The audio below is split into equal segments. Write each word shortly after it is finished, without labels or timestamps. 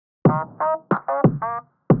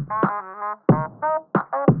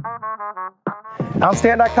I'm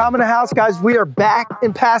Stanton.com in the house, guys. We are back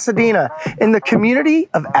in Pasadena in the community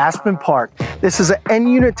of Aspen Park. This is an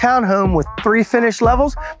N-unit townhome with 3 finished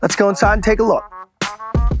levels. Let's go inside and take a look.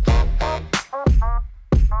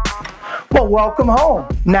 Well, welcome home.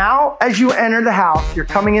 Now, as you enter the house, you're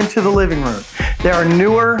coming into the living room. There are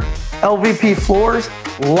newer LVP floors,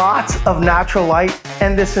 lots of natural light,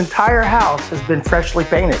 and this entire house has been freshly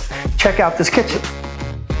painted. Check out this kitchen.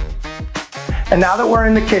 And now that we're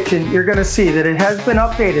in the kitchen, you're gonna see that it has been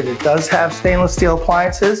updated. It does have stainless steel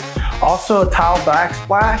appliances, also a tile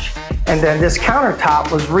backsplash, and then this countertop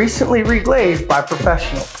was recently reglazed by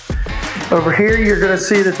professionals. Over here, you're gonna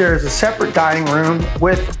see that there's a separate dining room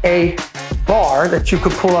with a bar that you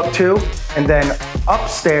could pull up to, and then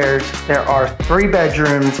upstairs, there are 3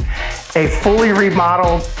 bedrooms, a fully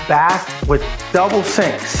remodeled bath with double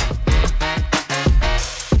sinks.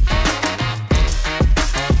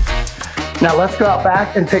 Now let's go out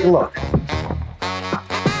back and take a look.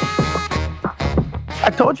 I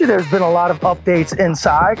told you there's been a lot of updates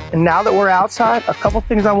inside, and now that we're outside, a couple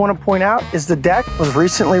things I want to point out is the deck was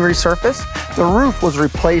recently resurfaced. The roof was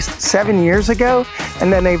replaced 7 years ago,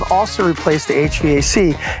 and then they've also replaced the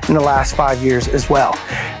HVAC in the last 5 years as well.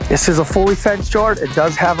 This is a fully fenced yard. It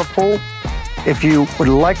does have a pool. If you would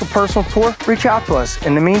like a personal tour, reach out to us.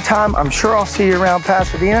 In the meantime, I'm sure I'll see you around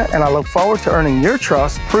Pasadena, and I look forward to earning your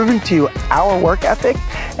trust, proving to you our work ethic,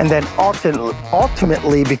 and then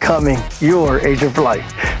ultimately becoming your agent for life.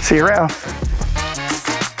 See you around.